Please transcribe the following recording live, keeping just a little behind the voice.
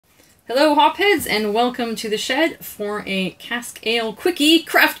Hello hopheads and welcome to the shed for a Cask Ale Quickie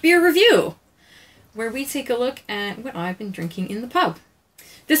craft beer review, where we take a look at what I've been drinking in the pub.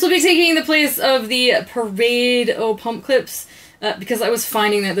 This will be taking the place of the Parade pump clips because I was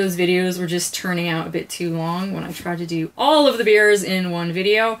finding that those videos were just turning out a bit too long when I tried to do all of the beers in one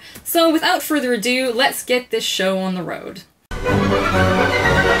video. So without further ado, let's get this show on the road.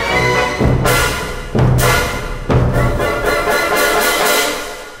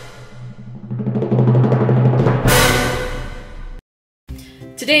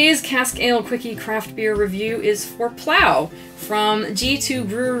 Today's Cask Ale Quickie craft beer review is for Plough from G2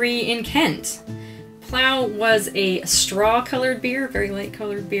 Brewery in Kent. Plough was a straw-colored beer, very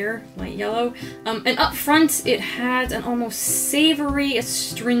light-colored beer, light yellow, and up front it had an almost savory,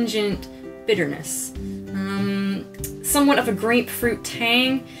 astringent bitterness. Somewhat of a grapefruit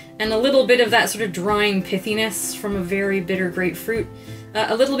tang, and a little bit of that sort of drying pithiness from a very bitter grapefruit.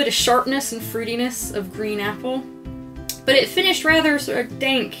 A little bit of sharpness and fruitiness of green apple. But it finished rather sort of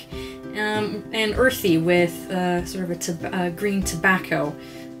dank and earthy with sort of a green tobacco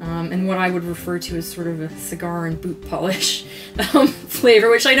and what I would refer to as sort of a cigar and boot polish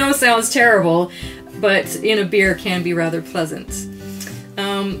flavor, which I know sounds terrible, but in a beer can be rather pleasant.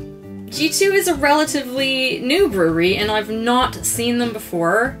 G2 is a relatively new brewery, and I've not seen them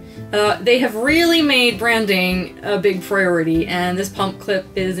before. They have really made branding a big priority, and this pump clip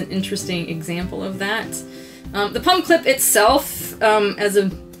is an interesting example of that. The pump clip itself, as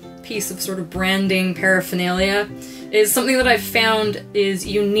a piece of sort of branding paraphernalia, is something that I've found is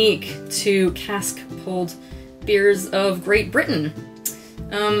unique to cask-pulled beers of Great Britain.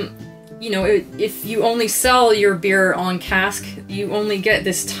 You know, if you only sell your beer on cask, you only get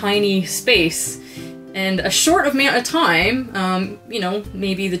this tiny space and a short amount of time, you know,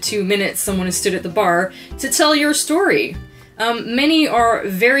 maybe the 2 minutes someone has stood at the bar, to tell your story. Many are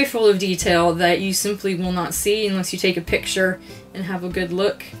very full of detail that you simply will not see unless you take a picture and have a good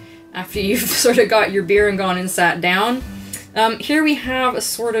look after you've sort of got your beer and gone and sat down. Here we have a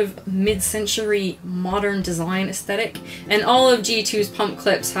sort of mid-century modern design aesthetic, and all of G2's pump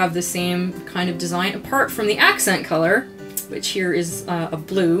clips have the same kind of design, apart from the accent color, which here is a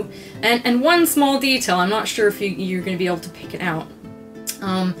blue, and one small detail. I'm not sure if you're going to be able to pick it out.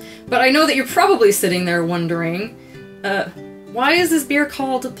 But I know that you're probably sitting there wondering, why is this beer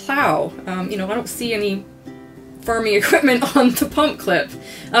called Plough? You know, I don't see any farming equipment on the pump clip.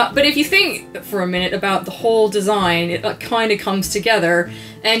 But if you think for a minute about the whole design, it kind of comes together,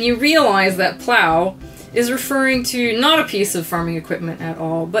 and you realize that Plough is referring to not a piece of farming equipment at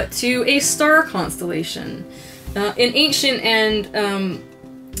all, but to a star constellation. In ancient and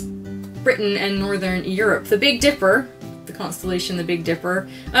Britain and Northern Europe, the Big Dipper, the constellation the Big Dipper,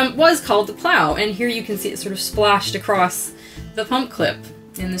 was called the Plough, and here you can see it sort of splashed across the pump clip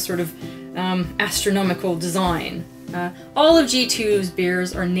in this sort of astronomical design. All of G2's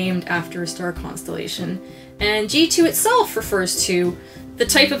beers are named after a star constellation, and G2 itself refers to the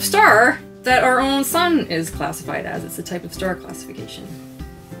type of star that our own sun is classified as. It's a type of star classification.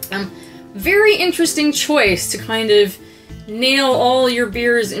 Very interesting choice to kind of nail all your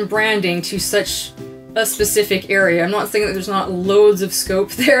beers in branding to such a specific area. I'm not saying that there's not loads of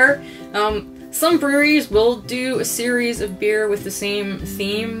scope there. Some breweries will do a series of beer with the same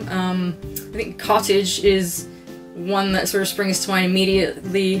theme. I think Cottage is one that sort of springs to mind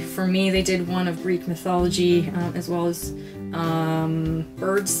immediately for me. They did one of Greek mythology, as well as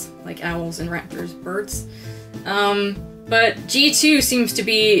birds, like owls and raptors, birds. But G2 seems to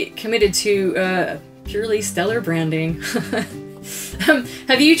be committed to purely stellar branding.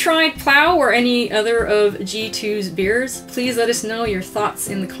 Have you tried Plough or any other of G2's beers? Please let us know your thoughts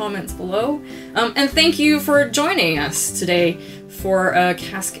in the comments below. And thank you for joining us today for a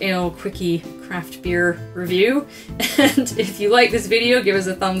Cask Ale Quickie craft beer review. And if you like this video, give us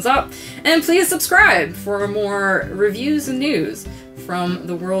a thumbs up. And please subscribe for more reviews and news from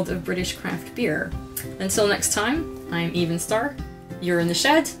the world of British craft beer. Until next time, I'm Even Star, you're in the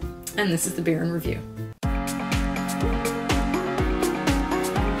shed, and this is the Beer and Review.